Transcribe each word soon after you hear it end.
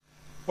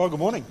Well, good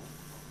morning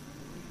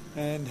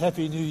and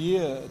Happy New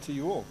Year to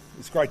you all.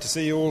 It's great to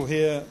see you all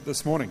here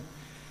this morning.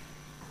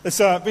 It's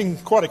been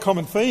quite a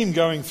common theme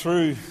going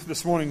through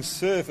this morning's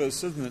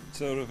service, isn't it?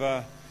 Sort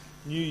of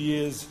New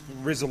Year's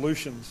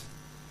resolutions.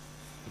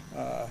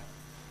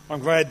 I'm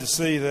glad to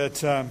see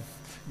that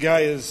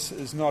Gay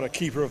is not a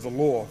keeper of the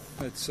law.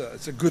 It's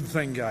a good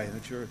thing, Gay,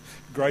 that you're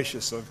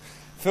gracious.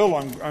 Phil,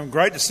 I'm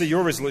great to see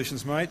your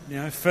resolutions, mate. You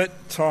know, fit,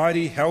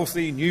 tidy,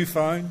 healthy, new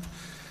phone.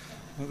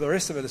 The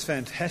rest of it is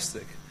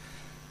fantastic.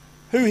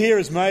 Who here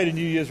has made a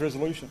New Year's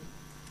resolution?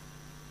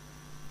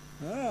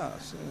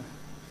 So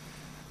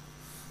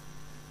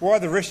why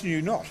the rest of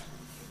you not?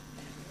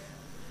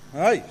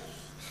 Hey,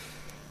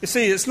 you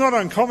see, it's not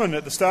uncommon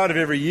at the start of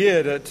every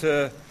year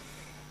that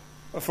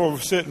for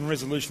certain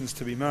resolutions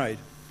to be made.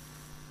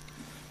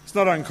 It's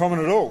not uncommon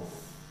at all.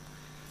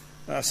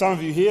 Some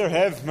of you here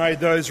have made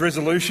those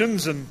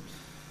resolutions, and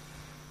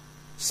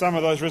some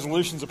of those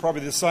resolutions are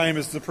probably the same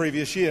as the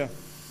previous year.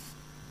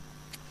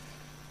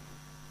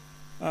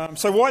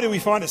 So why do we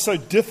find it so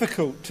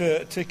difficult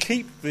to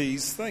keep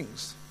these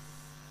things?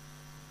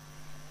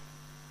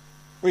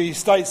 We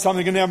state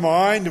something in our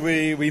mind,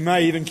 we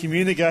may even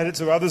communicate it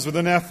to others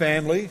within our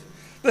family.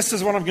 This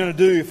is what I'm going to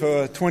do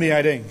for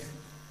 2018.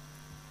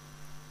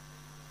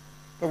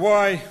 But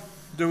why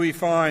do we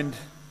find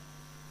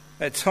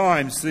at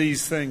times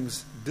these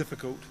things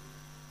difficult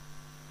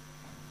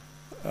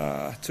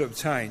to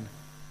obtain?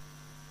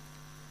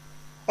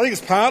 I think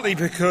it's partly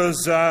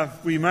because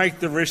we make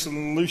the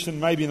resolution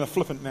maybe in a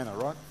flippant manner,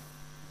 right?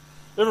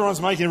 Everyone's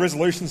making a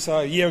resolution,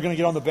 so yeah, we're going to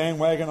get on the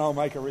bandwagon, I'll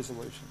make a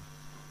resolution.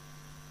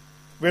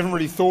 We haven't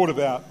really thought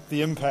about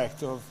the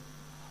impact of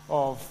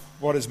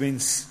what has been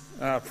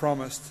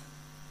promised.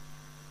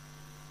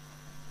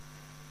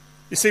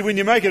 You see, when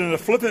you make it in a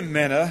flippant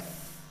manner,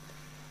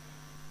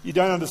 you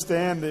don't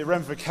understand the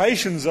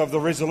ramifications of the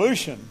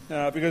resolution.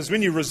 Because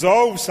when you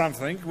resolve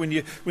something, when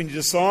you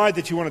decide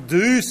that you want to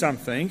do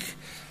something,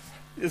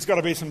 there's got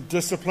to be some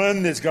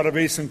discipline, there's got to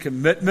be some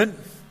commitment.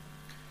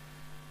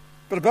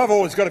 But above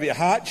all, there's got to be a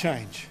heart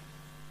change.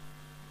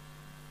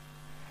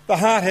 The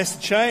heart has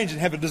to change and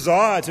have a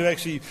desire to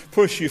actually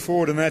push you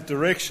forward in that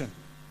direction.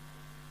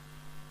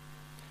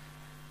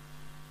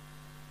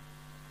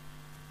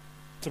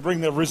 To bring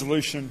the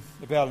resolution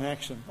about in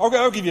action.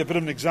 I'll give you a bit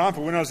of an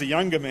example. When I was a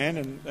younger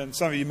man, and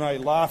some of you may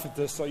laugh at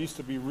this, I used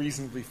to be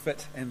reasonably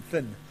fit and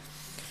thin.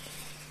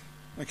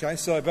 Okay,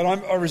 but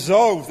I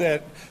resolved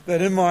that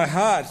in my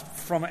heart,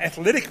 from an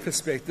athletic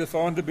perspective, I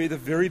wanted to be the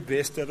very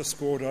best at a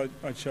sport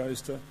I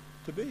chose to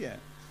be at.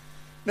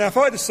 Now, if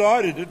I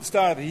decided at the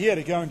start of the year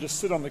to go and just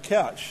sit on the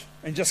couch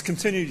and just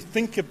continue to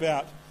think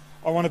about,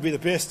 I want to be the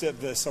best at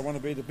this, I want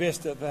to be the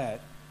best at that,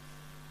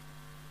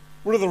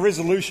 would the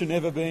resolution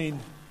ever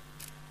been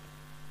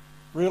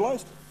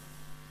realised?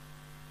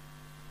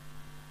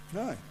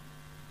 No,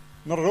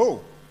 not at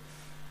all.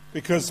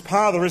 Because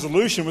part of the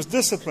resolution was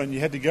discipline. You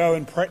had to go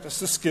and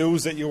practice the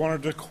skills that you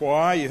wanted to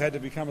acquire. You had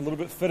to become a little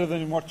bit fitter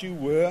than what you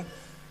were.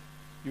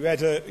 You had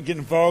to get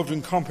involved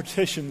in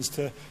competitions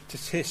to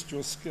test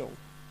your skill.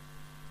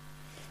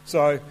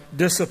 So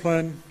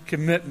discipline,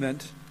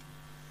 commitment,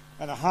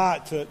 and a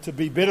heart to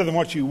be better than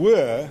what you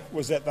were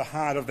was at the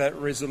heart of that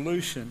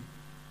resolution.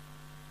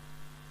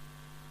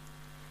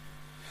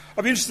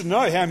 I'd be interested to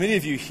know how many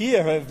of you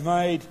here have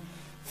made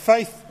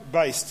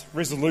faith-based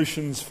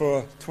resolutions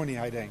for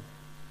 2018.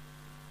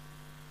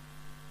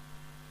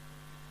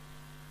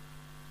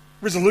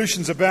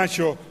 Resolutions about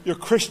your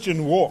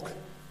Christian walk.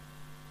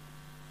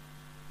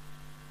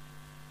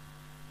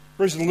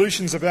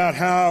 Resolutions about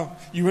how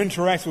you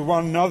interact with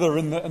one another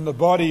in the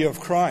body of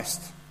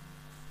Christ.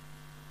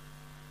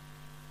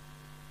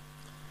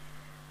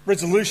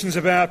 Resolutions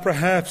about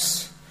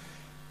perhaps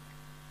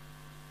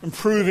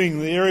improving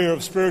the area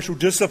of spiritual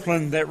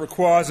discipline that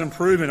requires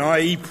improvement,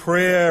 i.e.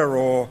 prayer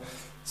or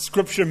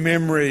scripture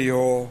memory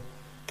or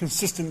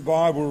consistent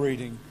Bible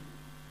reading.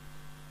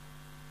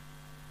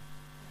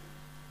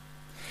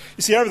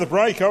 You see, over the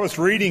break I was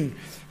reading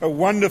a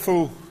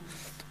wonderful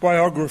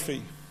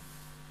biography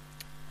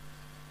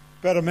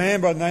about a man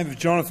by the name of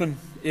Jonathan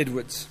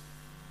Edwards.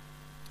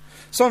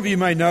 Some of you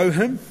may know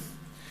him.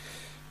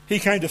 He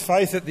came to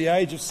faith at the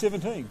age of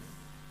 17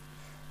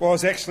 while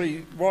he's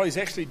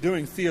actually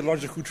doing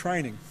theological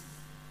training.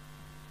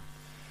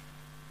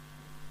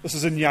 This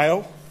is in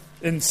Yale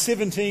in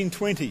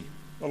 1720,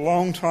 a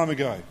long time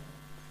ago.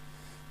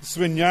 This is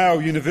when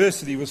Yale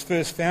University was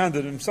first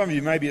founded, and some of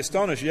you may be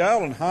astonished.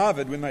 Yale and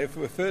Harvard, when they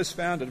were first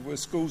founded, were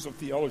schools of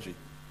theology.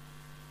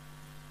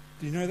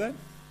 Do you know that?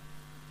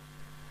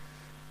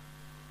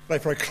 They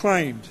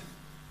proclaimed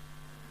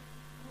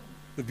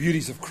the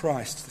beauties of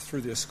Christ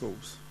through their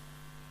schools.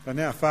 They're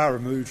now far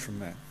removed from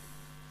that.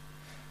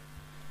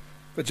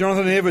 But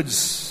Jonathan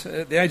Edwards,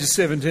 at the age of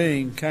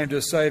 17, came to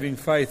a saving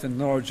faith and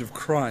knowledge of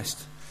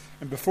Christ.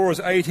 And before his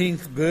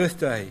 18th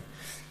birthday,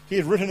 he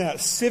had written out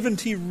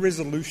 70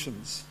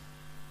 resolutions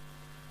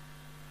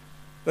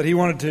that he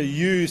wanted to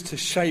use to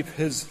shape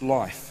his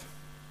life.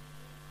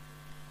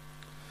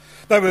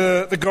 They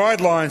were the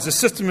guidelines, the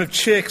system of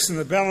checks and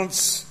the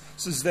balance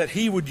that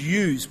he would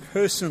use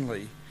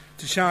personally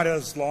to chart out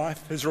his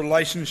life, his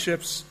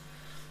relationships,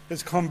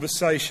 his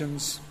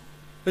conversations,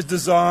 his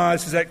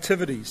desires, his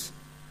activities.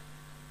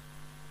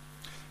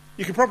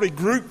 You could probably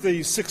group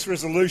these 6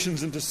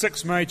 resolutions into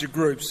 6 major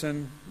groups,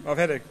 and I've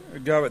had a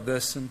go at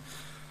this, and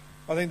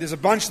I think there's a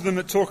bunch of them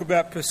that talk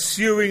about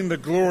pursuing the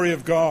glory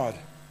of God.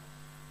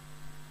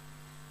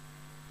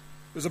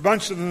 There's a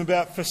bunch of them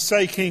about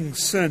forsaking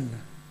sin.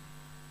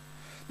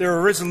 There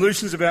are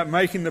resolutions about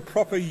making the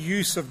proper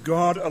use of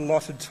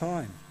God-allotted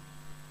time.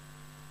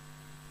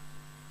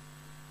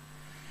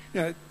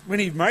 You know, when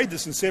he made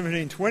this in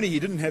 1720, he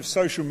didn't have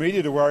social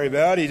media to worry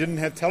about, he didn't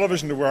have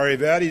television to worry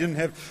about, he didn't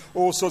have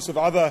all sorts of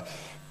other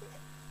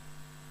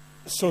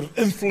sort of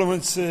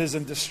influences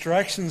and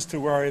distractions to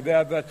worry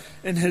about, but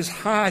in his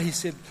heart he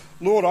said,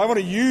 Lord, I want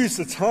to use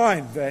the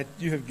time that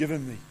you have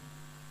given me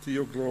to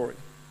your glory.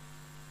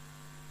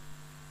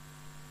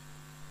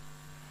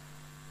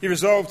 He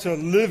resolved to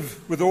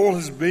live with all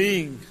his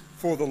being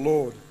for the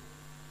Lord.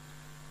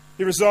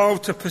 He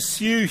resolved to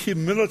pursue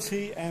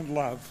humility and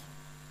love.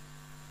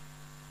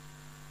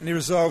 And he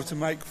resolved to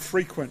make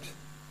frequent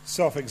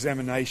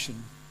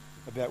self-examination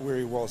about where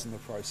he was in the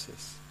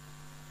process.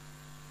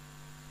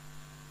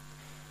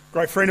 A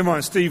great friend of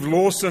mine, Steve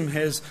Lawson,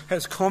 has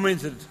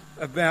commented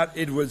about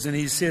Edwards, and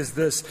he says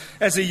this: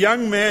 as a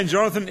young man,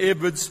 Jonathan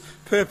Edwards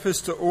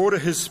purposed to order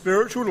his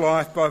spiritual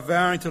life by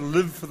vowing to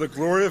live for the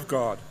glory of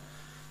God.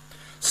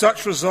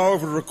 Such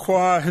resolve would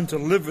require him to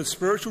live with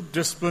spiritual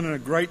discipline and a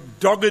great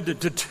dogged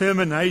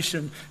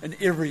determination in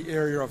every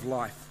area of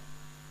life.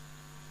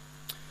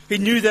 He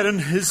knew that in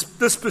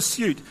this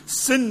pursuit,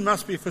 sin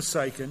must be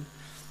forsaken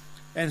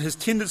and his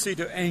tendency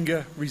to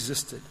anger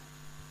resisted.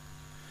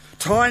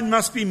 Time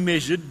must be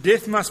measured,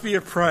 death must be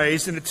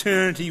appraised, and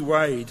eternity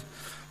weighed.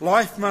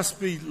 Life must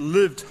be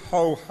lived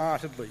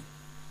wholeheartedly.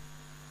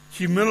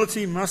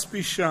 Humility must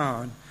be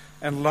shown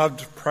and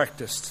love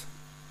practiced.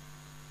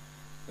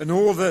 In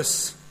all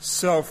this,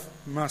 self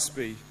must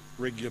be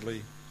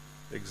regularly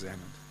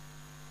examined.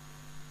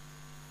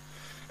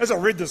 As I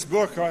read this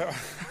book, I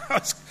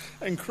was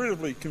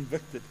incredibly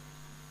convicted.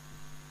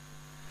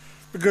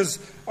 Because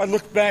I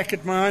looked back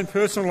at my own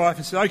personal life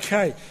and said,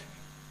 okay,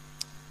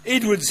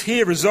 Edwards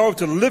here resolved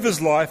to live his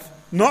life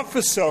not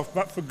for self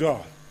but for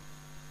God.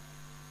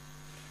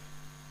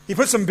 He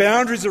put some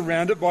boundaries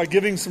around it by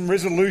giving some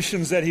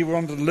resolutions that he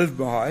wanted to live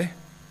by.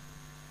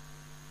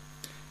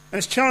 And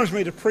it's challenged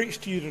me to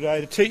preach to you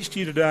today, to teach to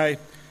you today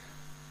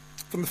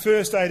from the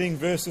first 18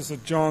 verses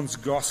of John's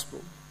Gospel.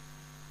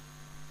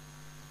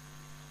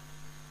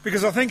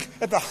 Because I think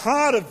at the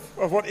heart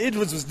of what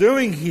Edwards was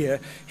doing here,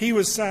 he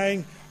was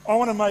saying, I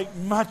want to make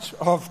much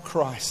of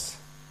Christ.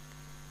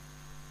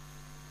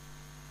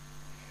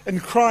 In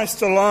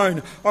Christ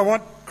alone. I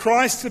want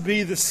Christ to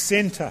be the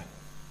centre.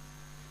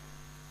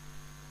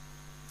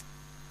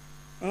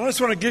 And I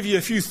just want to give you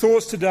a few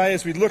thoughts today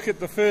as we look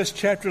at the first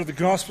chapter of the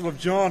Gospel of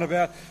John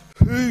about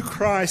who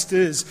Christ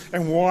is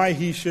and why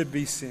he should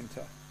be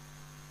centre.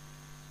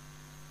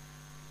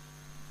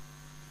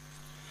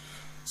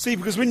 See,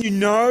 because when you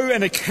know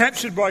and are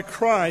captured by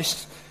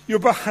Christ, your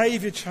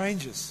behaviour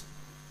changes.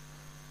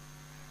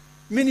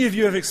 Many of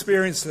you have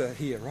experienced that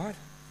here, right?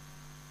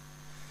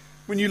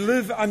 When you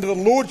live under the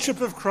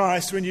lordship of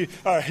Christ, when you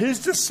are his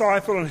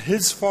disciple and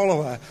his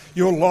follower,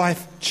 your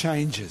life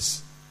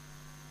changes.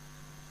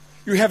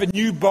 You have a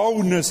new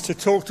boldness to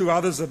talk to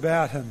others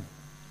about him.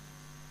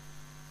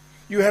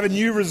 You have a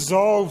new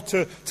resolve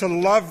to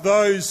love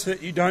those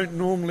that you don't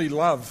normally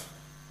love.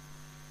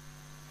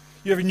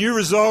 You have a new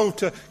resolve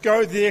to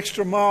go the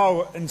extra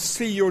mile and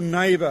see your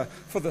neighbour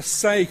for the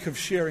sake of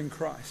sharing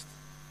Christ.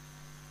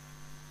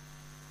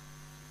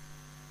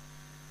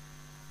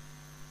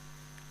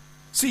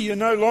 See, you're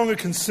no longer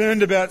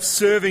concerned about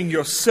serving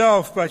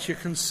yourself, but you're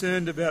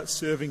concerned about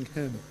serving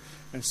him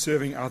and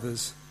serving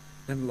others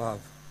in love.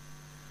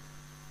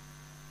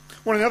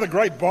 One of the other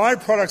great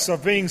byproducts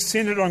of being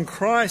centered on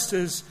Christ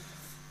is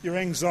your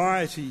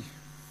anxiety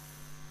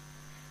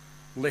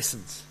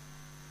lessens.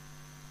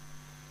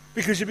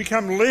 Because you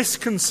become less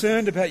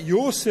concerned about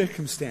your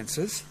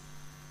circumstances,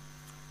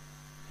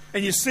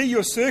 and you see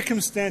your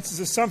circumstances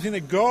as something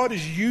that God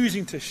is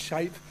using to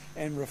shape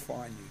and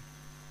refine you.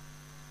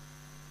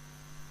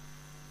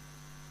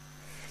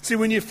 See,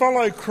 when you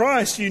follow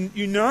Christ,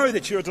 you know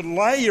that you're to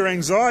lay your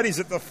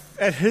anxieties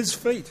at his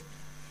feet.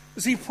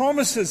 As he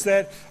promises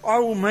that I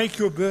will make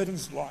your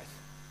burdens light.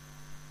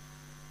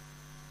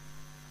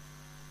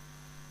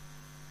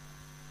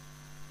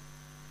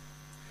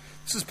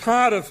 This is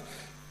part of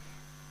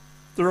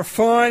the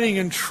refining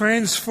and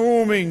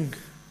transforming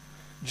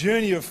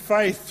journey of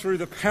faith through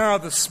the power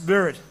of the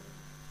Spirit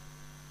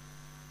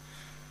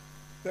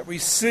that we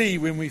see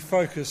when we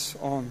focus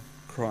on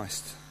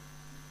Christ.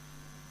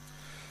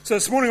 So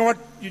this morning I want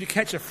you to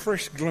catch a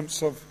fresh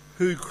glimpse of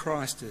who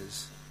Christ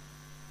is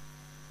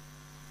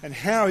and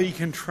how he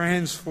can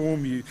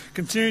transform you,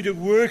 continue to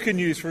work in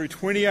you through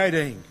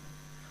 2018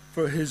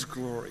 for his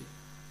glory.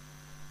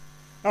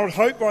 I would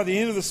hope by the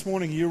end of this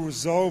morning you'll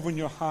resolve in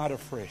your heart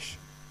afresh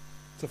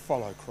to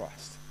follow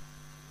Christ.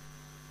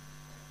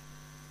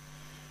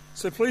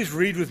 So please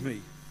read with me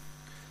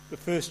the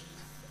first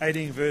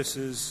 18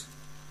 verses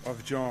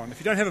of John. If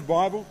you don't have a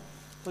Bible,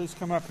 please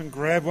come up and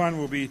grab one.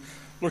 We'll be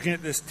looking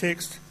at this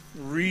text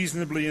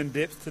reasonably in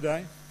depth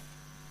today.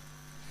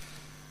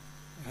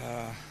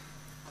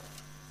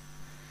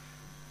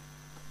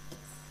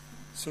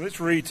 So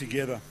let's read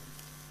together.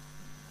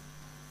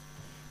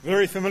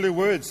 Very familiar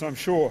words, I'm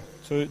sure,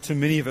 to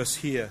many of us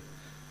here.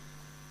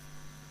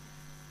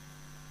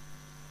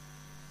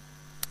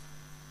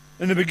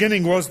 In the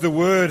beginning was the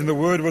Word, and the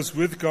Word was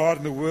with God,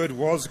 and the Word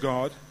was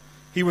God.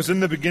 He was in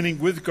the beginning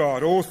with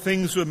God. All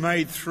things were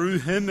made through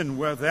him, and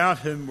without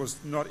him was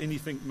not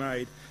anything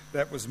made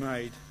that was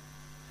made.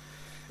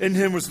 In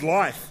him was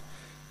life,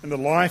 and the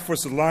life was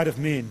the light of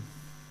men.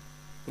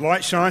 The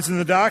light shines in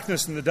the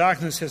darkness, and the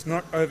darkness has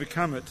not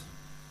overcome it.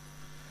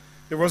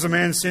 There was a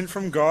man sent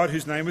from God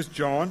whose name was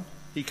John.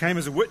 He came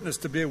as a witness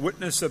to bear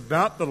witness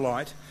about the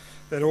light,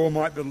 that all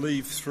might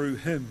believe through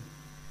him.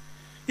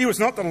 He was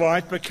not the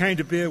light, but came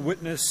to bear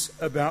witness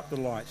about the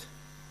light.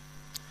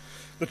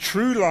 The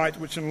true light,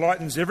 which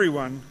enlightens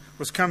everyone,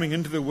 was coming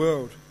into the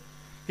world.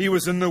 He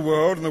was in the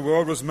world, and the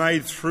world was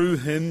made through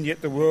him,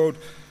 yet the world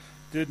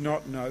did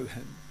not know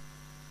him.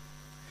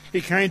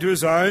 He came to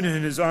his own,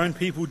 and his own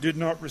people did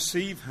not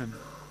receive him.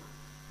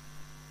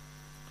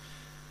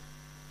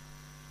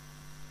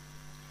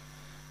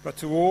 But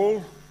to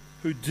all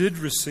who did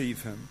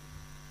receive him,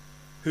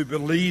 who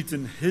believed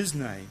in his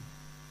name,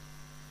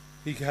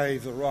 he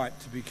gave the right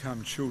to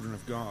become children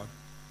of God,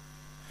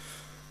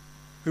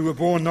 who were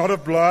born not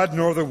of blood,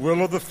 nor of the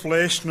will of the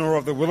flesh, nor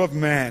of the will of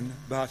man,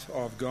 but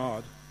of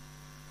God.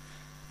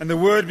 And the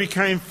Word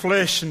became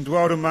flesh and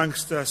dwelt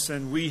amongst us,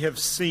 and we have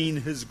seen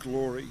his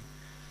glory.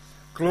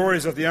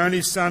 Glories of the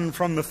only Son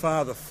from the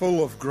Father,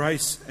 full of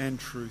grace and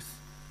truth.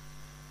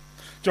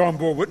 John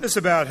bore witness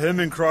about him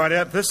and cried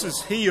out, "This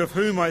is he of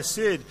whom I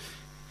said,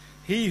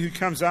 he who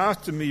comes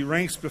after me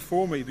ranks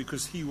before me,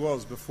 because he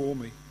was before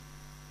me."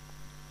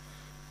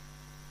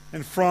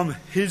 And from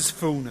his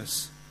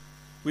fullness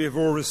we have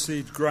all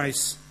received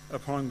grace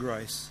upon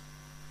grace.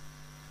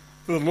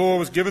 For the law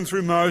was given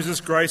through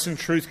Moses, grace and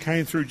truth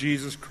came through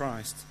Jesus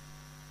Christ.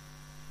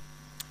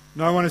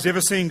 No one has ever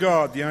seen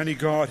God, the only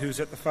God who is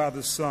at the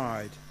Father's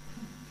side.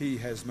 He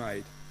has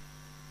made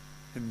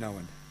him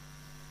known.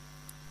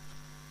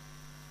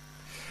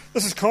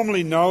 This is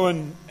commonly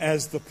known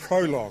as the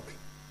prologue.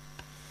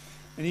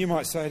 And you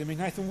might say to me,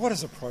 "Nathan, what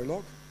is a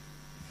prologue?"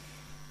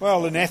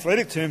 Well, in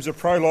athletic terms, a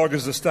prologue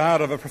is the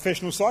start of a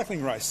professional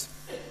cycling race.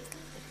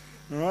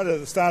 All right, at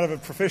the start of a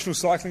professional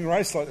cycling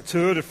race like the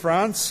Tour de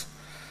France,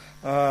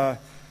 there'd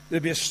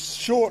be a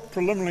short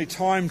preliminary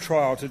time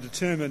trial to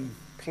determine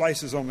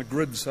places on the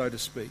grid, so to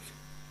speak.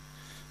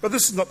 But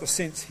this is not the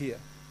sense here.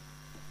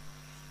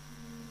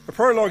 The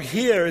prologue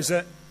here is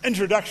an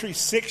introductory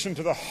section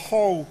to the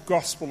whole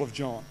Gospel of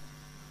John.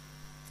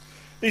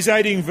 These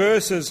 18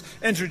 verses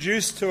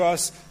introduce to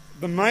us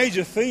the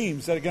major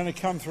themes that are going to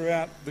come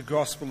throughout the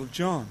Gospel of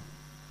John.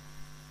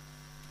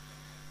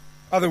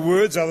 Other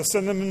words, other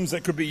synonyms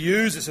that could be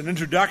used. It's an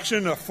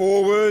introduction, a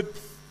foreword,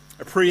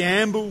 a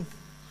preamble,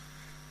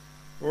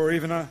 or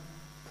even a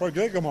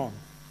prolegomon.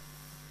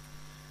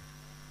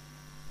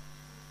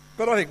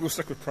 But I think we'll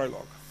stick with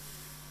prologue.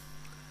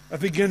 A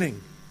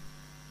beginning.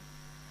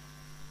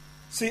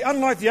 See,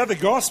 unlike the other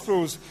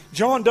Gospels,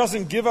 John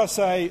doesn't give us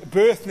a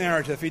birth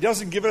narrative. He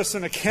doesn't give us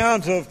an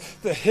account of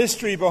the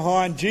history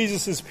behind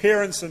Jesus'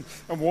 parents and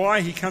why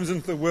he comes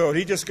into the world.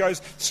 He just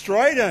goes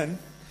straight in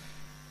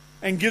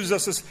and gives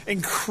us this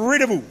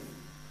incredible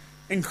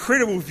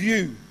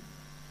view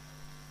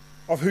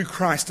of who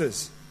Christ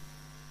is.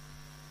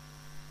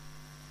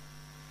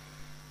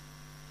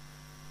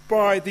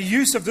 By the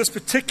use of this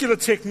particular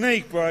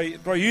technique, by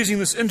using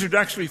this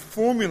introductory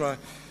formula,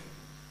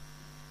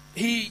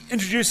 he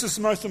introduces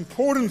the most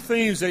important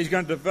themes that he's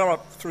going to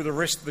develop through the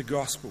rest of the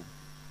Gospel.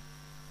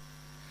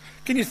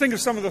 Can you think of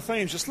some of the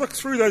themes? Just look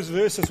through those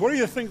verses. What do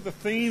you think the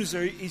themes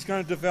are he's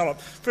going to develop?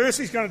 First,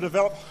 he's going to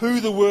develop who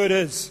the Word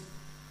is.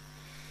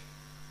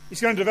 He's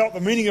going to develop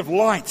the meaning of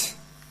light,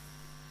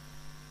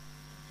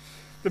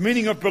 the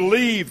meaning of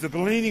believe, the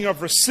meaning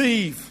of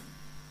receive,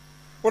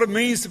 what it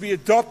means to be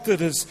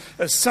adopted as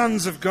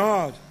sons of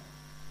God,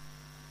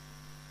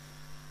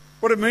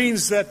 what it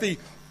means that the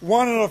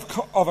one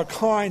of a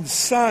kind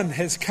Son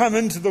has come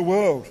into the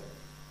world,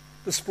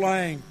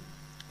 displaying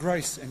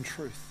grace and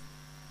truth.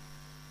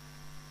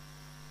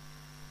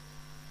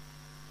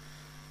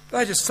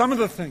 They're just some of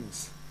the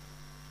things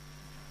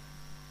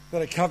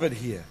that are covered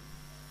here.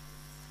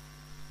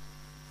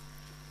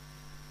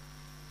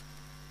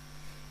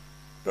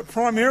 But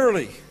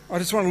primarily, I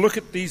just want to look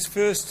at these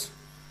first.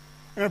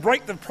 I'm going to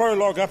break the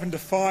prologue up into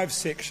 5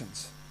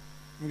 sections.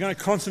 I'm going to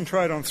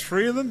concentrate on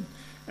 3 of them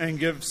and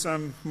give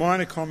some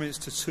minor comments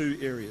to 2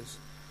 areas.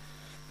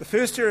 The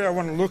first area I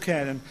want to look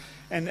at,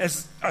 and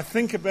as I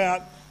think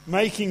about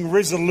making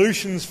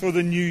resolutions for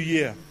the new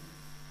year,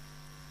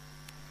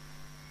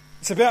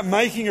 it's about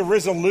making a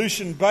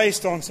resolution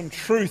based on some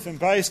truth and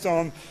based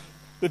on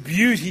the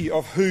beauty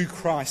of who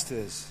Christ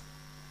is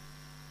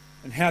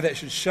and how that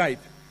should shape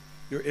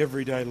your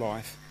everyday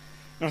life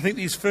And I think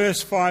these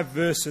first 5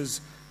 verses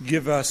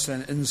give us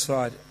an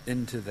insight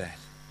into that.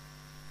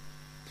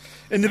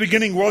 In the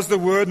beginning was the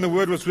Word, and the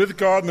Word was with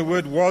God, and the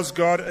Word was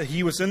God.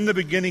 He was in the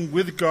beginning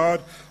with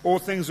God. All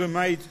things were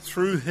made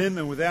through Him,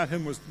 and without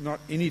Him was not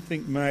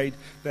anything made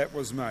that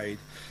was made.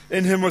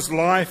 In Him was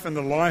life, and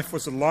the life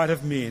was the light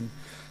of men.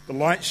 The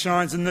light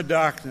shines in the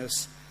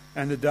darkness,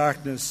 and the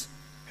darkness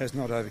has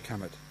not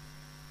overcome it.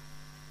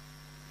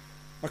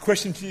 My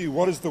question to you,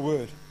 what is the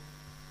Word?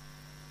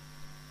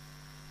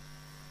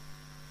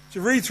 As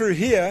you read through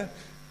here,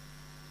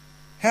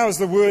 how is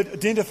the Word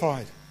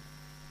identified?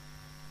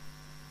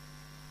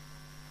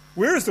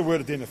 Where is the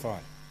Word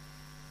identified?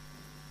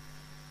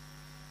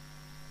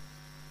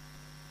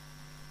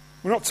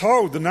 We're not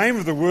told the name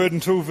of the Word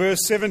until verse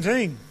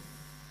 17.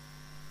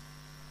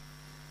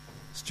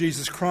 It's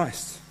Jesus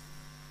Christ.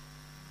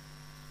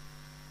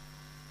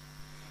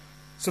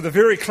 So the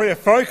very clear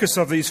focus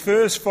of these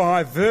first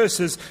 5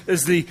 verses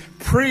is the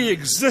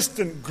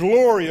pre-existent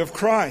glory of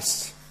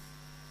Christ.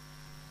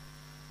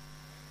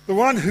 The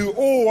one who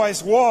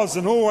always was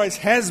and always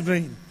has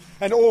been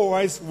and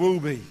always will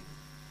be.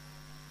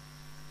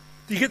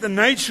 Do you get the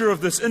nature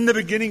of this? In the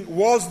beginning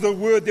was the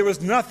Word. There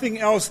was nothing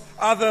else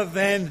other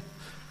than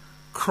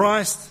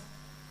Christ,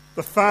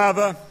 the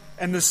Father,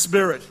 and the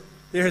Spirit.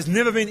 There has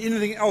never been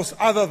anything else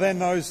other than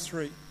those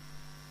 3.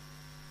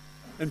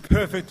 In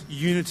perfect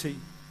unity,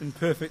 in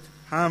perfect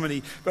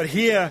harmony. But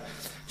here,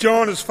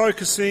 John is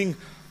focusing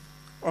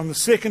on the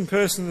second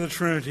person of the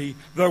Trinity,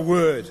 the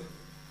Word.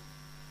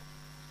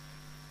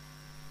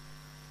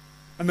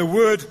 And the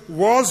Word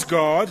was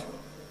God.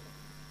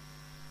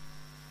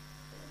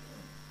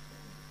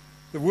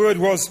 The Word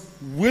was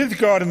with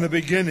God in the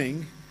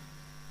beginning,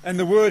 and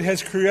the Word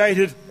has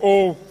created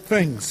all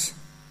things.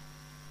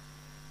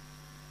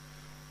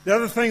 The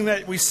other thing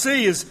that we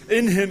see is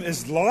in Him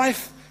is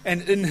life,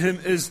 and in Him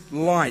is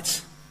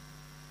light.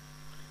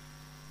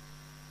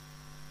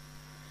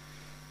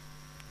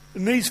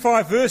 In these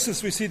 5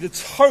 verses, we see the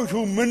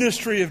total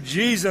ministry of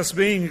Jesus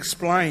being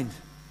explained.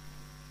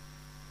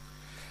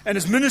 And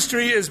His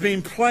ministry is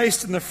being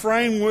placed in the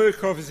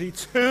framework of His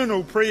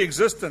eternal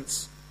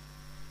pre-existence.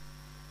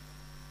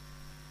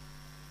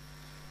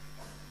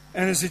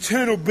 And His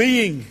eternal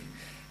being.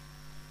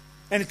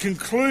 And it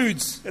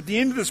concludes at the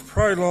end of this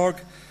prologue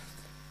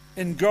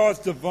in God's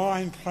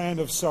divine plan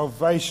of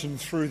salvation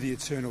through the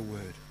eternal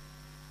Word.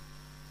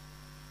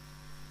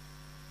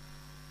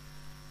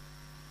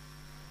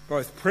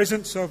 Both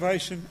present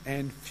salvation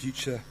and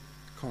future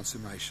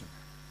consummation.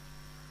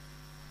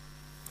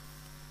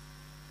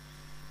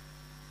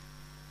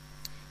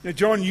 Now,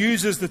 John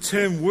uses the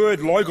term word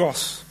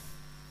logos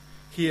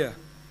here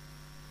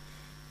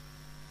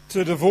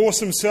to divorce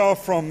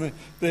himself from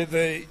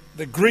the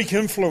Greek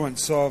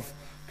influence of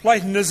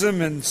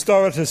Platonism and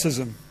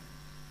Stoicism.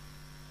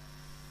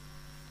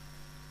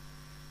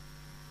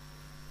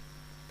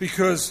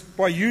 Because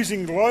by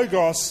using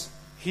logos,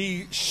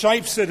 he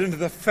shapes it into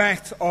the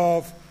fact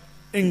of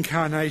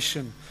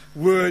incarnation,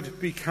 Word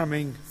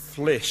becoming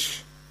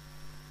flesh.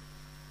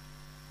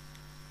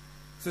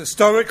 The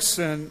Stoics,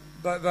 and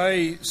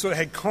they sort of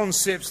had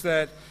concepts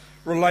that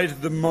related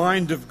to the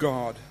mind of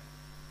God.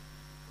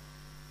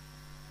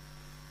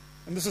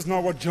 And this is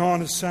not what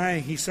John is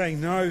saying. He's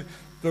saying, no,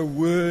 the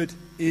Word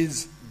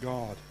is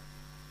God.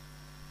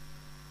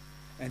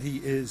 And He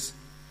is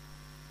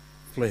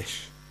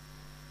flesh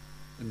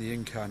in the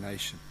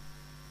incarnation.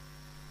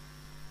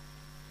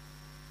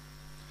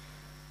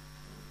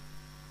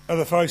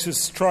 Other folks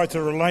have tried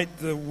to relate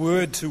the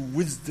Word to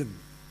wisdom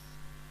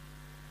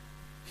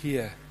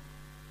here.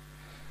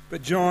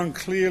 But John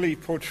clearly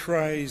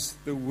portrays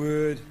the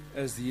Word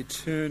as the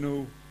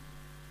eternal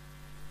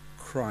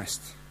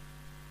Christ.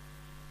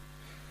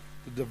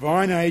 The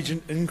divine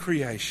agent in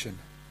creation,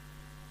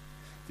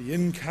 the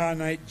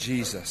incarnate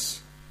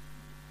Jesus,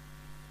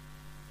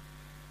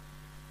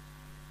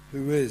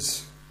 who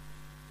is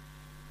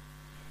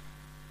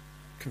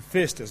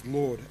confessed as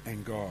Lord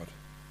and God.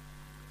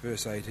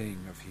 Verse 18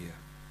 of here.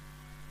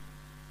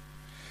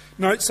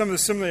 Note some of the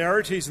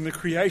similarities in the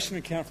creation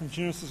account from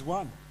Genesis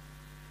 1.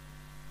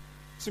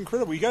 It's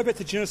incredible. You go back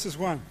to Genesis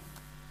 1.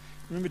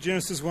 Remember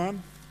Genesis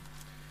 1?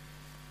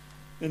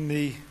 In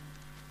the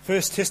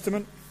First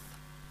Testament?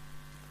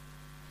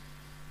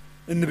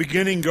 In the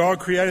beginning, God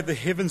created the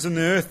heavens and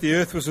the earth. The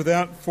earth was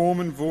without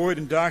form and void,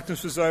 and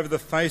darkness was over the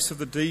face of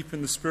the deep,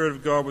 and the Spirit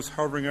of God was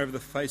hovering over the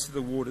face of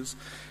the waters.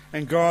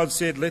 And God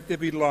said, "Let there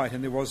be light,"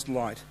 and there was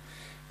light.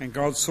 And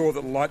God saw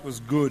that light was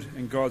good,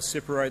 and God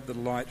separated the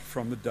light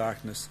from the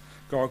darkness.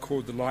 God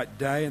called the light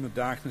day, and the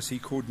darkness He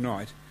called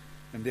night.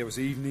 And there was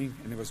evening,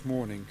 and there was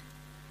morning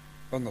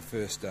on the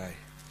first day.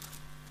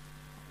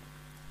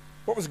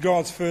 What was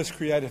God's first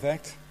creative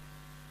act?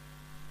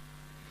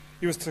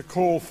 It was to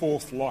call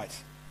forth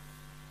light.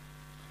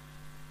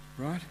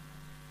 Right?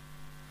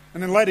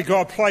 And then later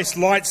God placed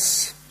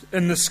lights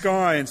in the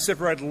sky and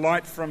separated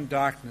light from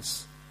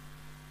darkness.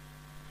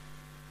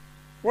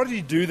 Why did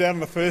He do that on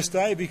the first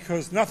day?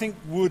 Because nothing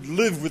would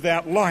live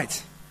without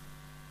light.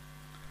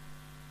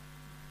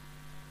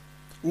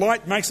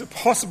 Light makes it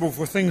possible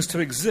for things to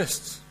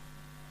exist.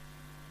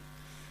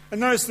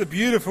 And notice the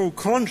beautiful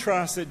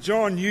contrast that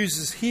John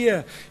uses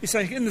here. He's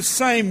saying, in the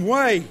same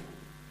way,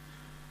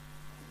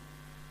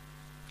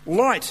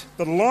 light,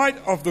 the light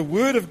of the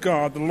Word of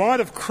God, the light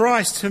of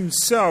Christ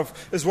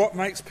Himself, is what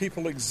makes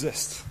people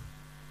exist.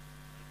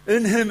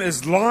 In Him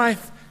is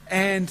life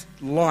and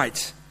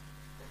light.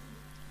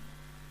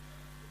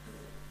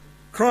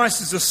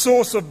 Christ is the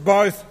source of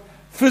both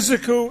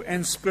physical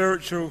and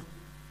spiritual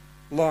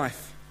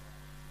life.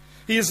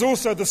 He is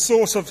also the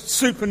source of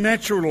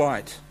supernatural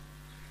light.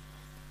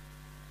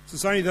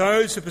 Since only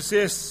those who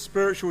possess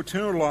spiritual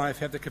eternal life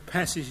have the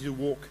capacity to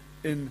walk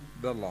in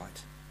the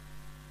light.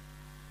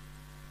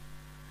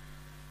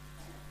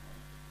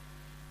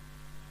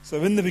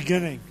 So in the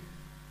beginning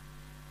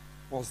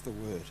was the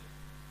Word,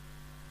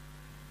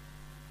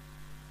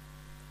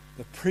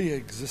 the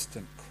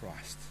pre-existent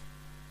Christ,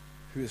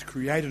 who has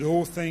created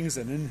all things,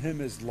 and in Him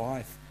is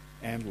life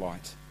and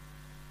light.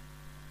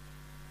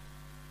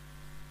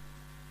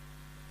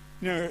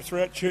 You know,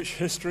 throughout church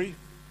history,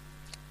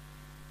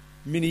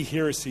 many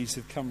heresies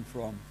have come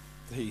from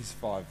these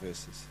 5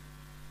 verses.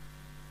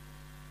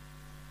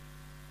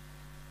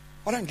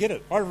 I don't get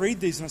it. I read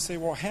these and I say,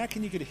 well, how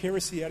can you get a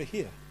heresy out of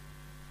here?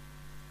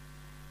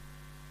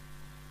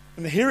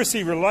 And the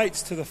heresy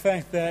relates to the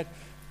fact that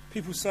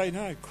people say,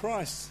 no,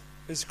 Christ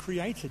is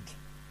created.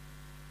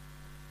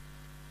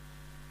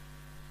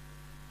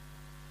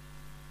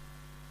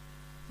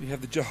 You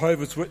have the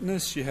Jehovah's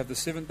Witness, you have the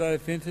Seventh-day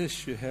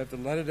Adventists, you have the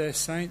Latter-day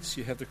Saints,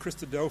 you have the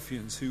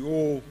Christadelphians, who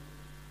all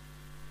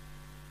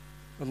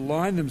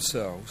align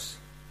themselves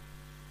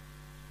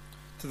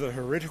to the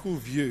heretical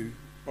view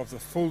of the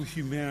full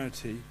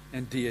humanity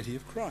and deity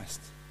of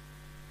Christ.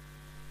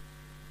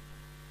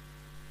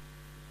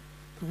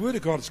 The Word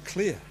of God is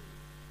clear.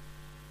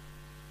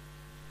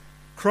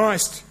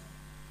 Christ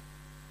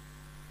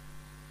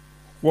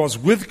was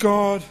with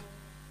God.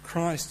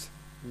 Christ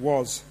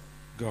was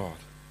God.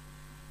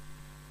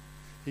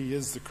 He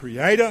is the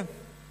Creator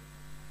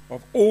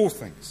of all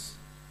things.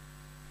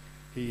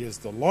 He is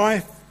the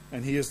life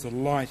and He is the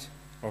light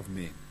of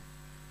men.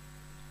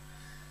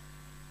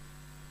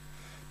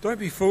 Don't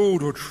be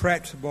fooled or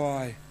trapped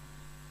by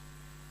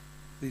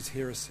these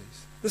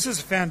heresies. This is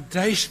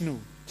foundational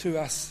to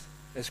us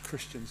as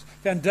Christians,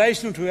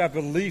 foundational to our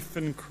belief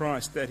in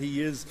Christ, that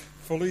He is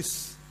fully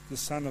the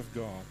Son of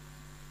God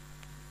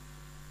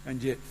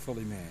and yet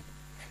fully man.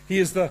 He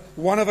is the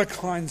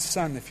one-of-a-kind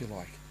Son, if you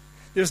like.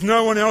 There's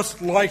no one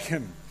else like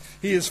Him.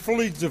 He is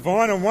fully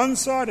divine on one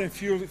side and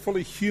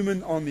fully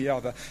human on the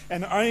other.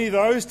 And only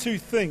those two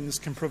things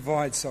can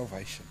provide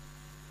salvation.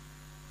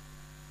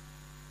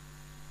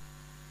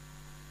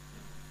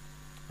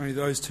 Only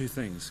those two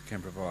things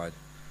can provide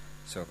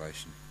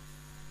salvation.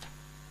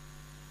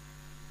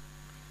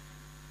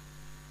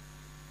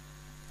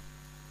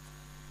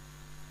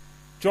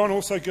 John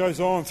also goes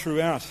on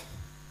throughout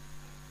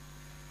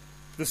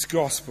this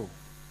gospel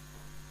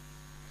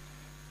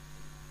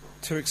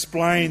to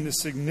explain the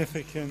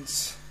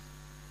significance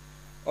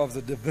of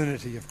the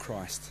divinity of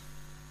Christ.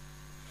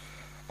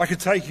 I could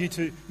take you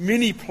to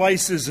many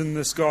places in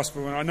this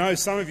gospel, and I know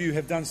some of you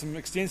have done some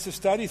extensive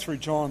study through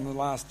John the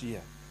last year,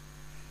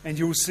 and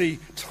you'll see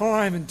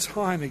time and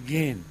time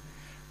again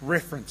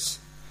reference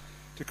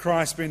to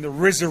Christ being the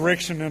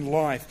resurrection and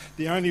life,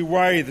 the only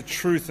way, the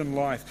truth and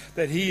life,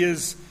 that He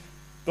is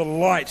the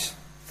light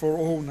for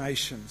all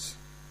nations.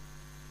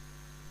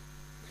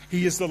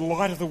 He is the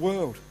light of the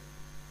world.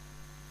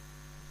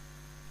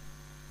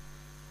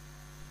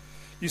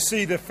 You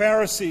see the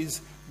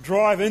Pharisees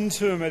drive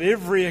into Him at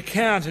every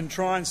account and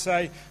try and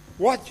say,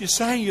 what, you're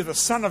saying you're the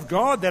Son of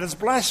God? That is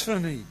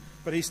blasphemy.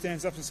 But He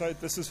stands up and says,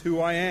 this is who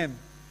I am.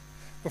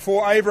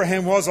 Before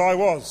Abraham was, I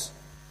was.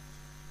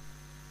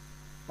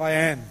 I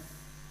am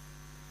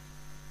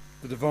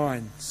the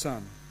divine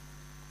Son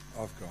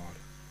of God.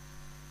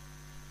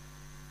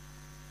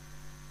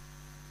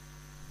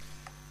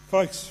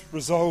 Folks,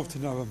 resolve to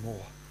know Him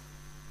more.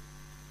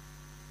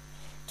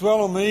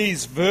 Dwell on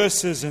these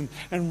verses and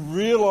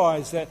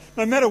realize that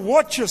no matter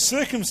what your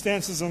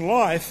circumstances in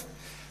life,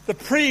 the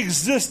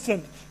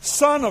pre-existent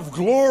Son of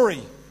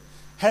Glory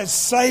has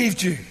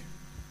saved you,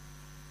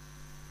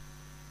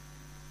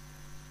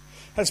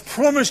 has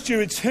promised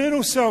you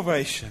eternal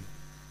salvation,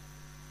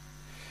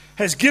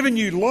 has given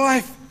you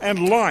life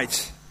and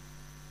light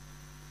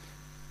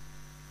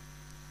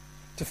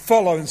to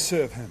follow and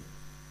serve Him.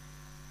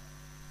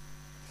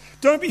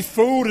 Don't be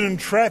fooled and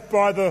entrapped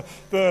by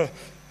the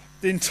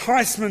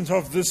enticement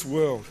of this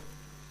world.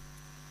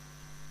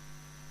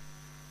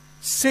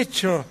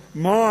 Set your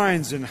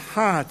minds and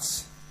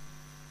hearts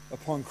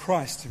upon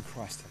Christ and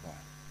Christ alone.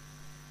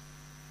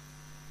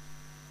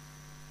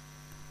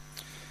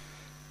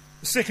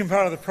 The second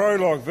part of the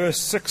prologue,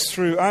 verse 6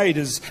 through 8,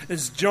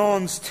 is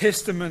John's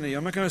testimony.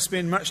 I'm not going to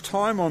spend much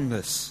time on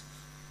this.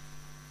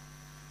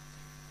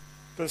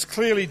 But it's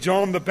clearly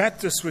John the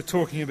Baptist we're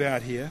talking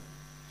about here.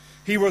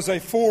 He was a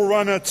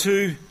forerunner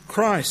to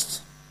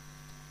Christ.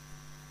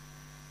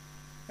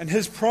 And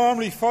his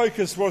primary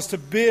focus was to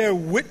bear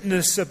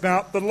witness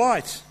about the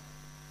light.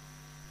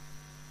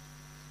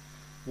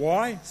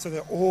 Why? So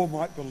that all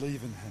might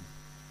believe in him.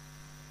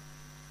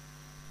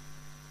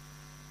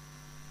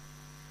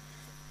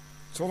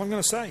 That's all I'm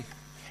going to say.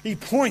 He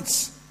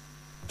points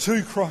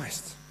to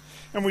Christ.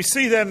 And we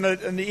see that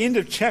in the end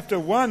of chapter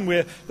 1,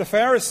 where the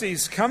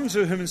Pharisees come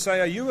to him and say,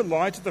 "Are you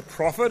Elijah the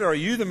prophet, or are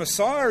you the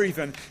Messiah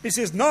even?" He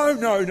says, "No,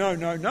 no, no,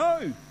 no,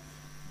 no.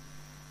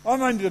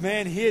 I'm only the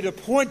man here to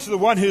point to the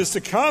one who is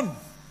to come,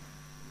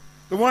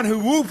 the one who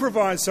will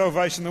provide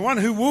salvation, the one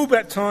who will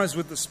baptize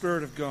with the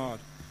Spirit of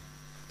God,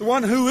 the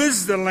one who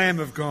is the Lamb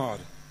of God,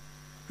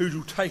 who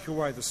will take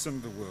away the sin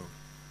of the world."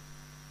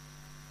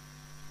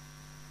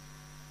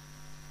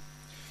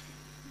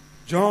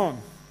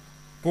 John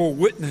bore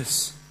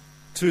witness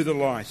to the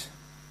light,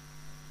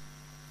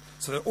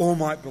 so that all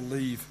might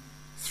believe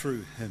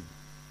through him.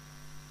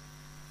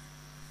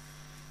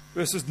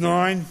 Verses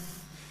 9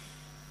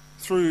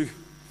 through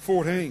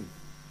 14,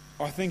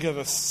 I think, are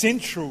the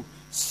central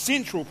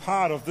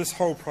part of this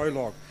whole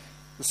prologue.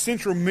 The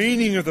central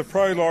meaning of the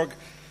prologue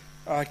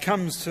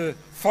comes to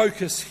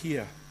focus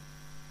here,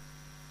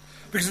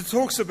 because it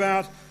talks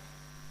about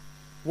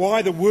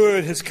why the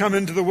Word has come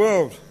into the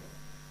world.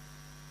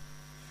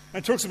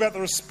 And it talks about the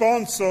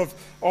response of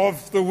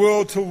the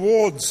world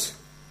towards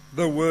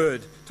the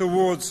Word,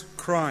 towards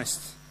Christ.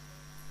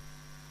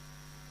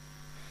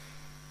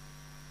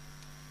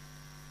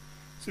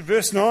 So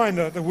verse 9,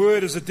 the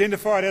Word is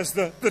identified as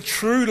the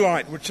true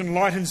light, which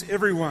enlightens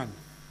everyone.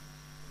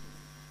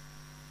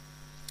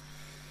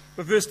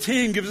 But verse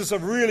 10 gives us a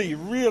really,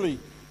 really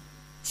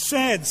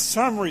sad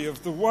summary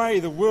of the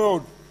way the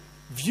world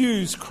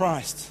views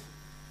Christ.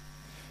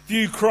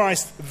 View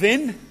Christ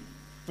then,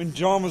 when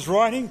John was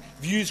writing,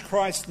 views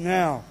Christ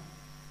now.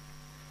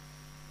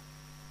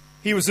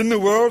 He was in the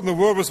world, and the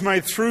world was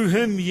made through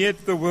him,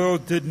 yet the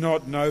world did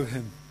not know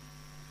him.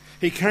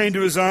 He came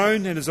to his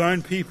own, and his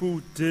own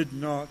people did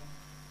not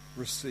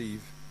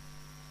receive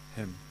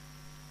him.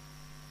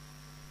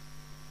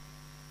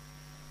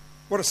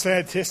 What a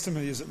sad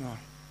testimony, is it not?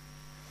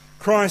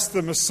 Christ,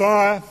 the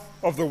Messiah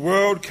of the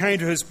world, came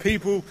to his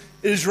people,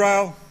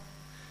 Israel,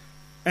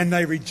 and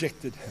they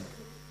rejected him.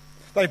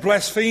 They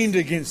blasphemed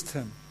against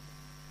him.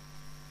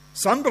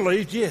 Some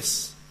believed,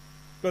 yes,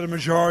 but a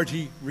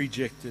majority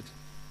rejected.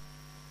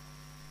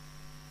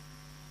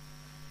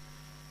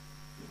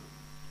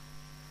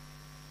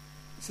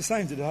 It's the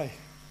same today.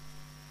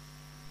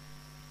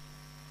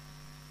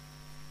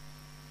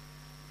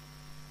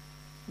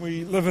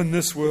 We live in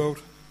this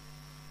world.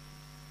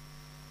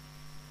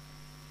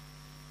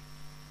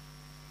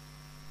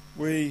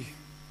 We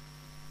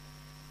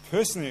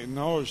personally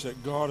acknowledge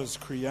that God is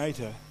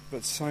creator,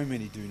 but so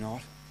many do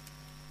not.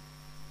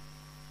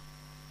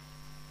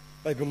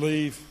 They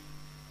believe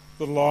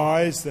the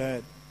lies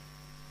that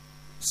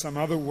some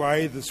other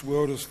way this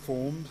world is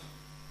formed.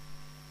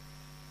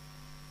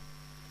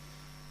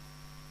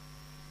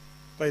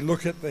 They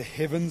look at the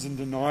heavens and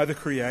deny the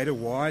Creator.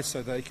 Why?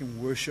 So they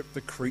can worship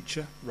the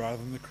creature rather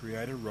than the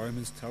Creator.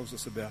 Romans tells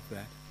us about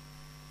that.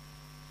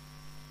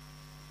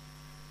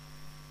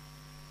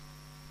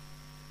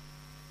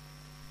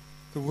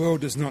 The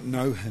world does not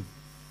know him.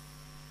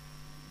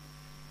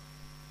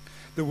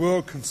 The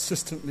world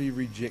consistently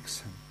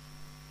rejects him.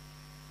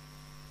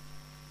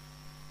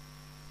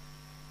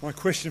 My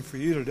question for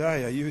you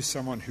today, are you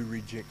someone who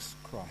rejects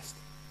Christ?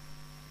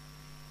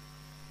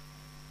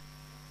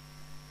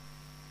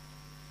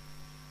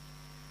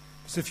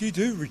 Because if you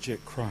do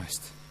reject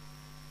Christ,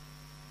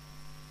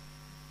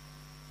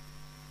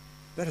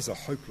 that is a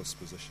hopeless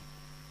position.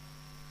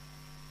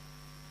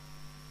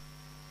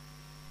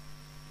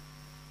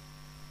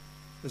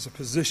 There's a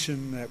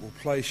position that will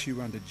place you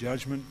under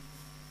judgment.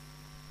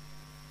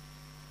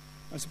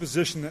 It's a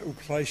position that will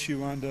place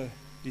you under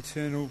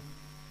eternal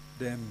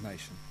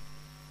damnation.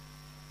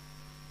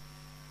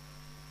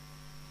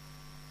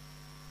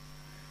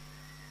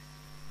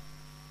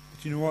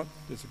 But you know what?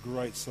 There's a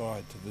great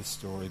side to this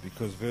story,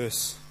 because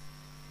verse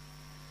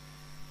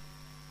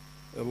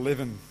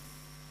 11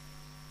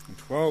 and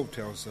 12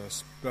 tells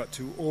us, "But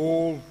to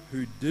all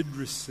who did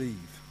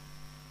receive,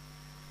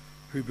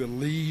 who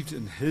believed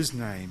in his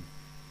name,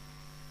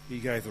 he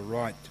gave the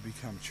right to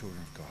become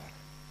children of God."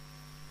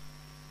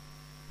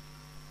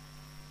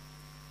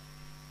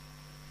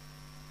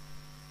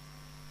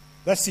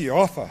 That's the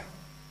offer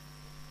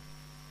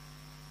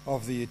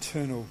of the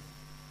eternal,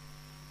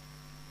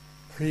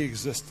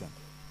 pre-existent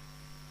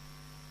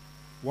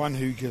one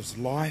who gives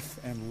life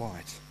and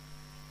light.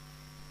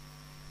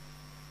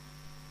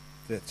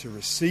 That to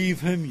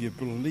receive him, you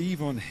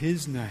believe on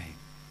his name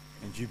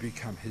and you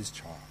become his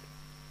child.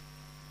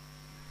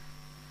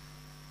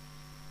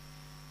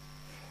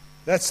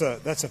 That's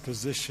a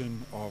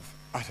position of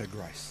utter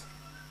grace.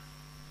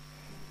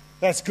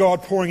 That's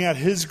God pouring out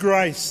his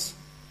grace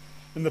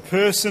in the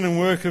person and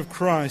work of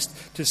Christ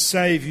to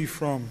save you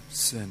from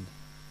sin.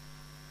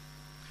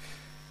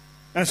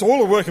 And it's all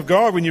the work of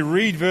God when you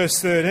read verse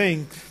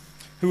 13.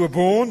 "Who were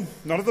born,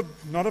 not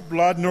of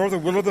blood, nor of the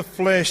will of the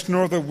flesh,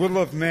 nor of the will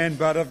of man,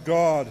 but of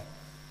God."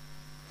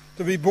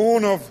 To be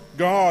born of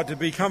God, to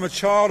become a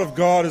child of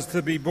God, is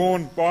to be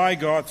born by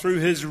God through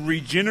His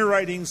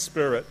regenerating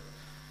Spirit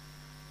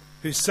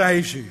who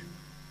saves you.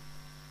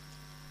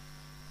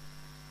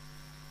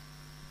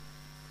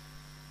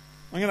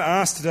 I'm going to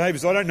ask today,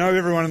 because I don't know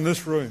everyone in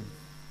this room,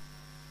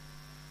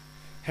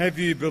 have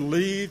you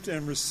believed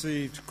and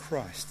received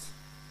Christ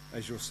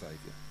as your Saviour?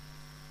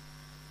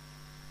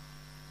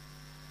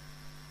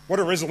 What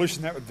a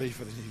resolution that would be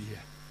for the new year.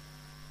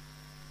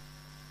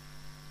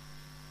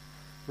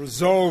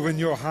 Resolve in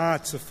your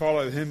heart to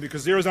follow Him,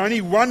 because there is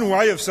only one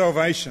way of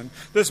salvation.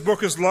 This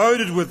book is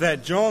loaded with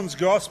that. John's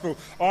Gospel.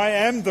 I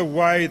am the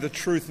way, the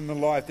truth, and the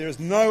life. There is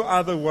no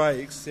other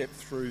way except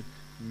through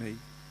me.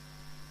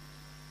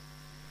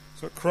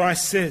 That's what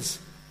Christ says.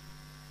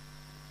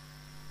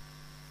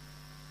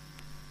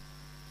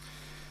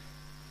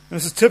 And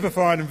this is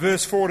typified in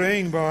verse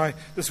 14 by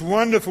this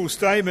wonderful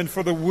statement,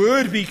 for the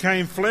Word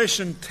became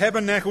flesh and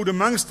tabernacled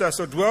amongst us,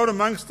 or dwelt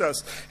amongst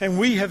us, and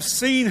we have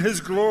seen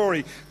His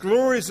glory.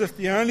 Glory as if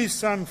the only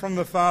Son from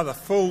the Father,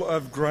 full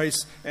of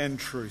grace and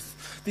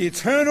truth. The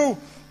eternal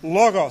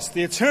Logos,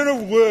 the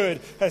eternal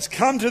Word, has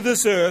come to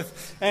this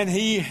earth, and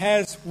He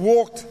has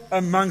walked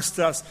amongst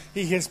us.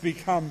 He has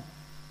become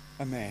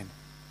a man.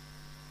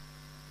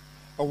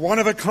 A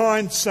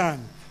one-of-a-kind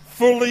Son,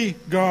 fully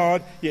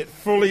God, yet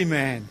fully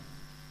man.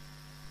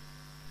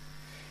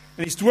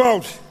 And He's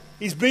dwelt,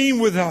 He's been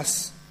with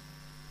us.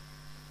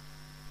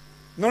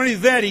 Not only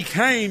that, He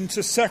came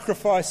to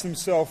sacrifice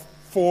Himself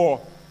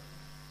for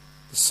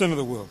the sin of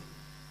the world.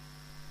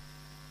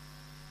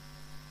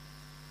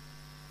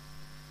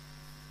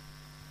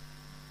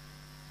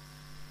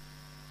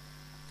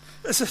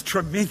 This is a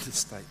tremendous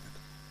statement.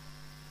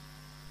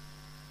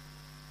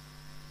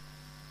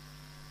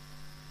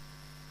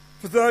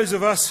 For those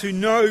of us who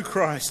know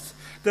Christ,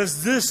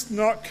 does this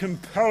not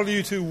compel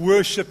you to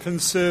worship and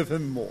serve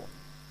Him more?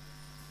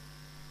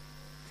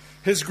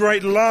 His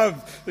great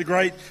love, the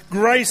great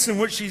grace in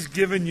which He's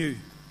given you.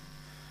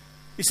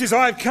 He says,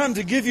 I have come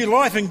to give you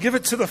life and give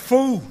it to the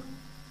full.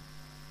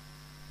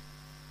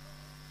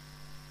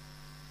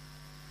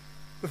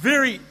 The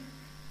very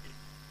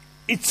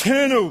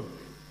eternal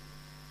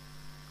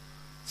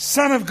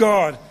Son of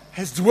God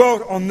has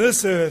dwelt on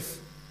this earth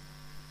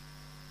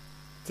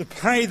to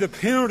pay the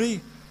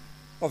penalty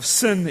of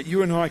sin that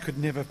you and I could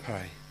never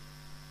pay.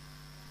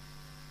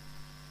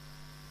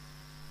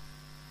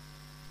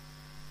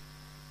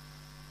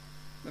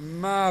 The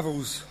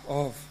marvels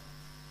of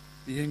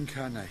the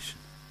incarnation.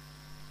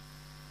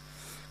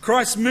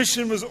 Christ's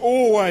mission was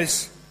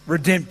always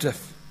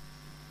redemptive.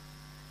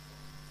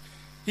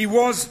 He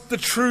was the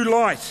true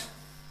light.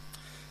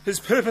 His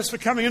purpose for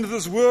coming into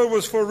this world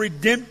was for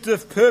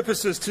redemptive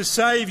purposes, to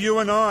save you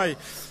and I.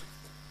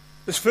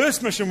 His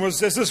first mission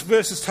was, as this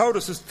verse has told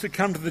us, is to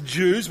come to the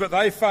Jews, but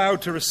they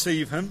failed to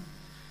receive Him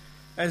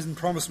as the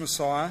promised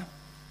Messiah.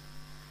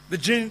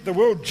 The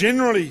world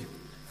generally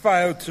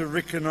failed to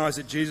recognize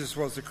that Jesus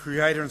was the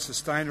creator and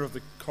sustainer of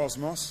the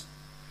cosmos.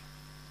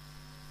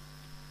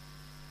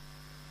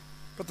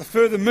 But the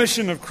further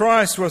mission of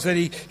Christ was that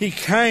He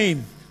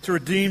came to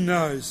redeem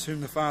those whom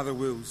the Father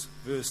wills.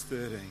 Verse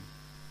 13.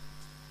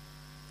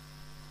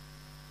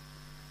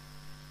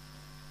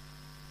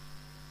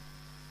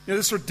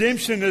 This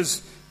redemption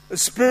is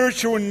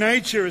spiritual in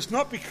nature. It's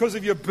not because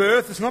of your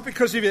birth. It's not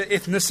because of your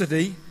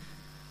ethnicity.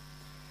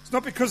 It's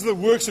not because of the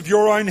works of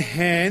your own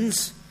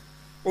hands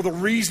or the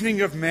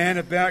reasoning of man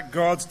about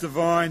God's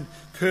divine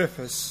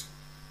purpose.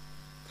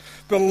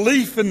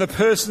 Belief in the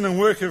person and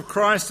work of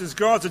Christ as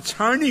God's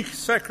atoning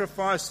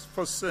sacrifice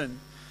for sin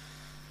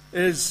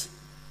is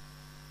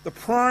the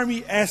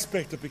primary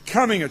aspect of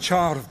becoming a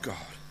child of God.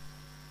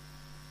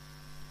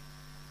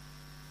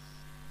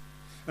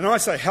 And I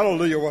say,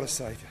 hallelujah, what a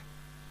Saviour.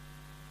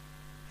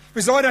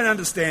 Because I don't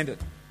understand it.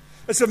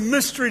 It's a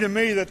mystery to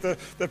me that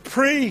the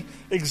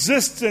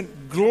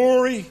pre-existent,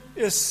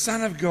 glorious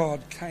Son of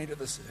God came to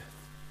this earth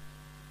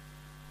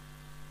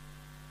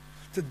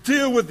to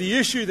deal with the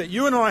issue that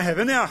you and I have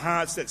in our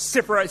hearts that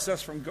separates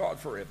us from God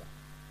forever.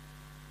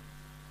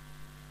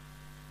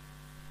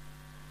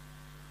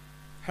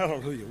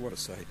 Hallelujah, what a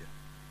Saviour.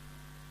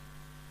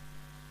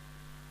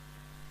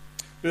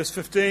 Verse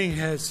 15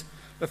 has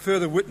a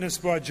further witness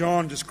by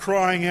John just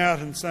crying out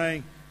and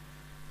saying,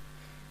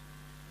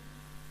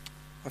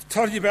 I've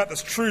told you about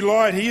this true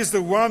light. He is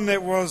the one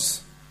that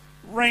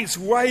ranks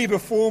way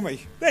before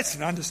me. That's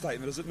an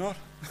understatement, is it not?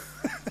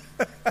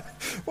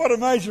 What a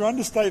major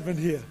understatement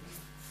here.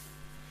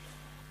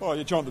 Oh,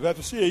 you're John the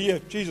Baptist. Yeah,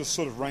 Jesus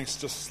sort of ranks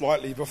just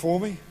slightly before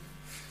me.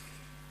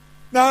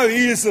 No,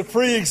 He is the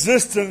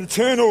pre-existent,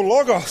 eternal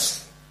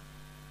Logos,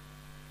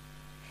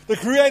 the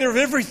creator of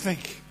everything.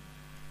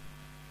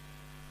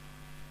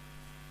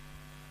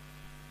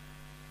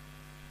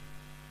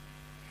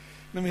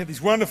 Then we have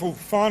these wonderful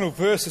final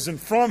verses.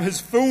 And from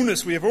His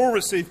fullness we have all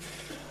received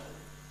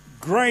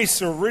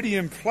grace already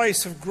in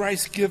place of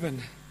grace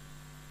given.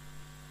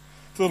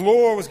 For the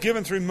law was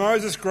given through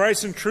Moses,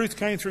 grace and truth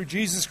came through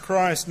Jesus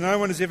Christ. No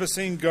one has ever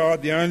seen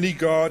God, the only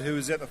God who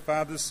is at the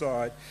Father's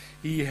side.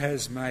 He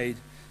has made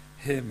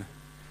Him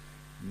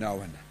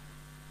known.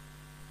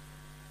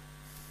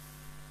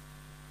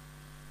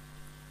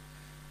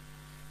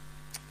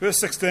 Verse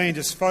 16,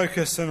 just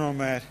focus in on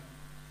that.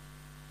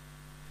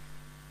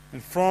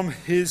 And from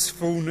his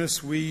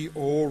fullness we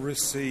all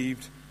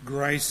received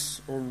grace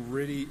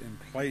already in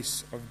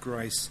place of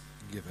grace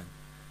given.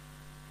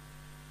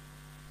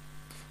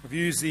 I've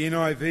used the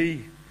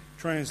NIV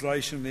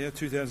translation there,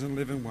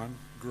 2011 one.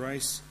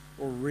 Grace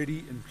already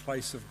in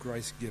place of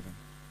grace given.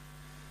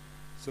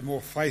 It's a more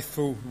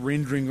faithful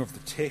rendering of the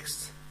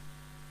text,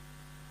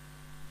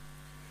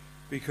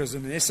 because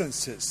in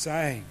essence it's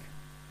saying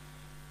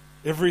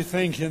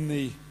everything in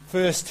the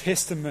First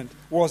Testament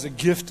was a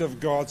gift of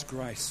God's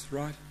grace,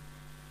 right?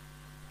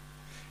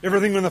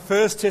 Everything in the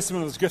First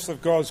Testament was gifts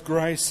of God's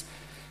grace,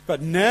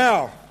 but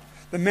now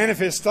the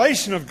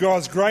manifestation of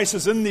God's grace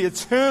is in the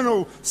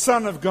eternal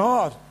Son of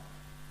God.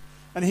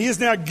 And he is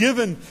now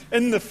given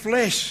in the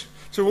flesh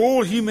to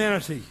all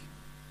humanity.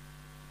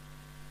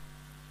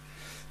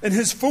 In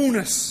his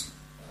fullness,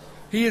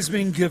 he has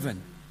been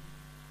given.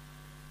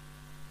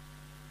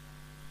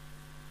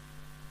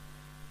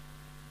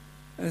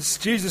 As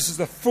Jesus is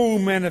the full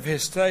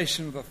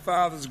manifestation of the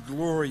Father's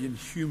glory in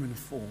human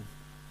form.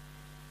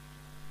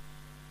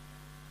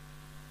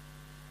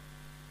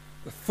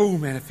 The full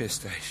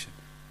manifestation.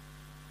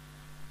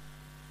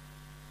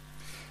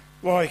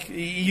 Like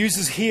he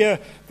uses here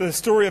the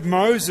story of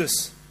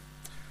Moses.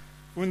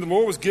 When the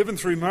law was given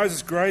through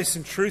Moses, grace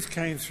and truth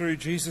came through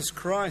Jesus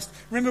Christ.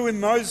 Remember when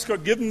Moses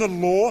got given the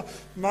law,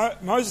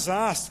 Moses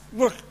asked,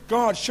 "Look,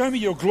 God, show me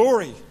your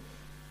glory."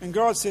 And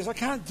God says, "I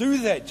can't do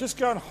that. Just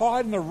go and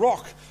hide in the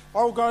rock.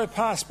 I'll go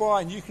pass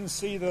by and you can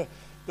see the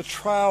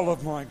trail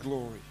of my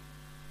glory."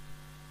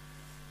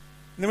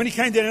 And then when he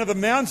came down out of the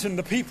mountain,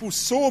 the people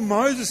saw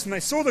Moses and they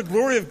saw the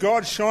glory of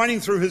God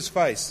shining through his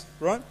face,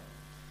 right?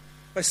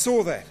 They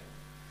saw that.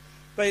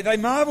 They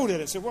marveled at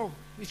it and said, "Well,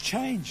 he's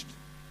changed."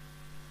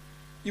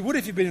 You would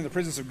if you'd been in the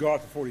presence of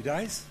God for 40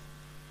 days.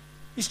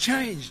 He's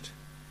changed.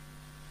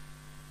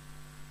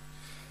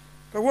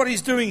 But what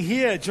he's doing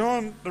here,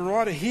 John, the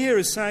writer here,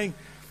 is saying,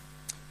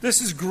 this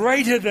is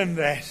greater than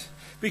that,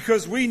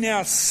 because we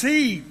now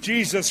see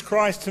Jesus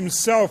Christ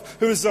himself,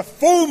 who is the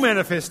full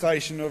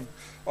manifestation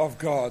of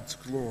God's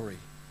glory.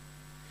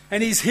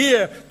 And he's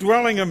here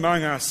dwelling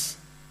among us.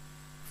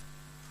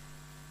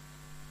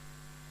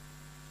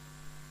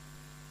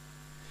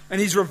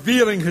 And he's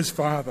revealing his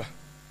Father.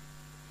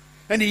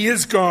 And he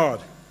is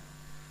God.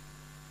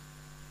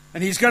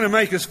 And he's going to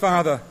make his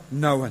Father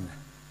known.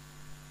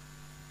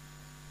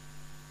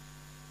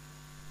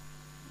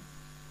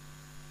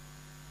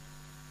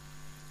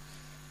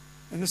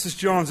 And this is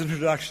John's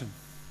introduction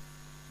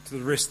to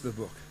the rest of the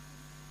book.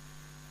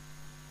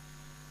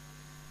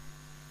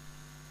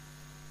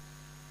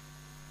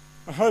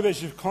 I hope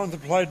as you've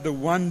contemplated the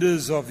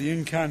wonders of the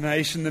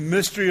incarnation, the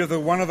mystery of the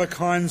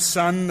one-of-a-kind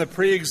Son, the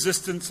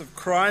pre-existence of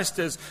Christ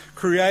as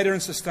creator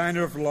and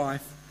sustainer of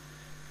life,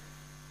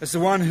 as the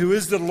one who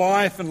is the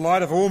life and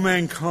light of all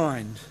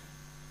mankind,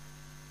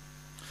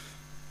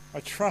 I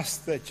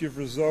trust that you've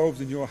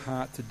resolved in your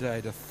heart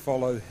today to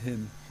follow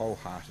him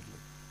wholeheartedly.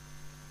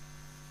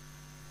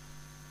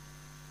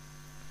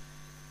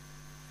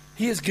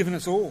 He has given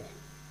us all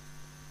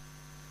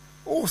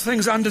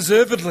things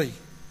undeservedly,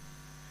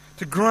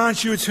 to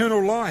grant you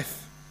eternal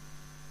life.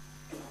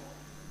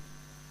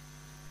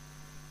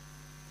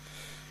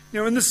 You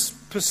know, in this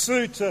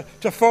pursuit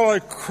to follow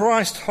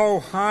Christ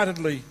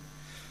wholeheartedly,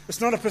 it's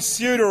not a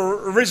pursuit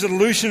or a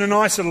resolution in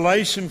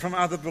isolation from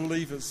other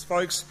believers.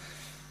 Folks,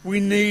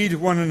 we need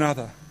one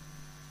another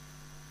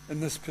in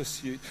this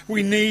pursuit.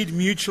 We need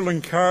mutual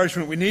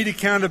encouragement. We need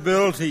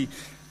accountability.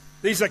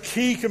 These are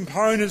key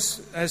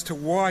components as to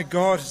why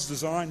God has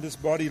designed this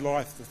body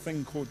life, the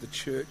thing called the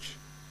church.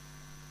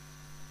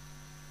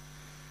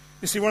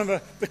 You see, one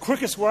of the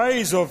quickest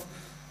ways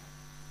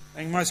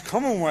and most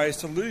common ways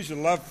to lose your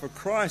love for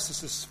Christ is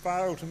to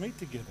fail to meet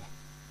together.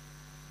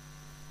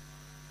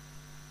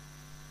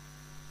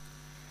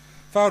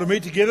 Fail to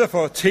meet together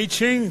for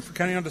teaching, for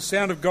coming under the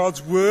sound of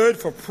God's word,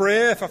 for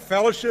prayer, for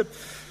fellowship,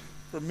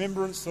 for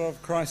remembrance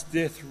of Christ's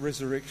death,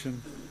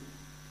 resurrection,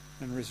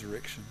 and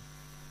resurrection.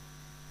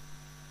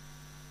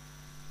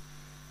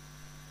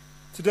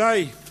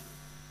 Today,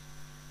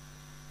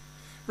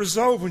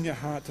 resolve in your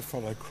heart to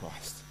follow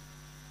Christ.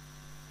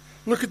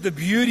 Look at the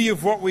beauty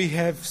of what we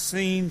have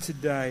seen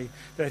today,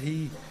 that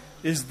he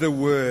is the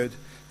Word,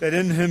 that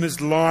in him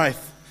is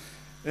life,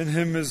 in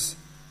him is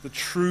the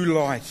true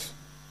light,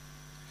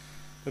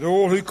 that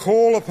all who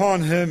call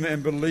upon him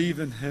and believe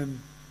in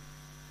him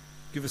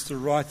give us the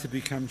right to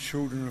become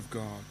children of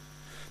God,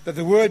 that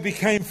the Word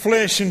became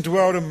flesh and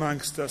dwelt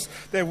amongst us,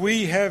 that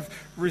we have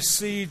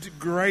received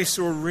grace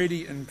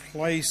already in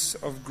place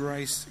of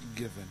grace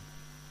given.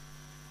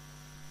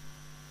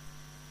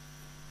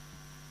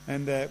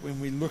 And that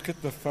when we look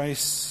at the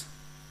face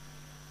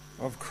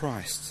of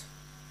Christ,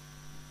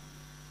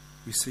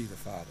 we see the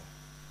Father,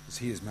 as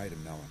he has made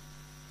him known.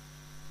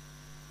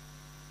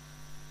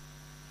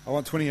 I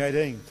want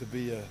 2018 to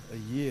be a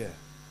year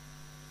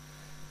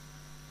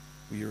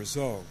where you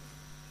resolve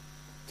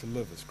to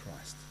live as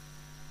Christ.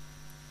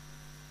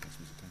 Thanks,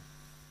 Mr. Tim.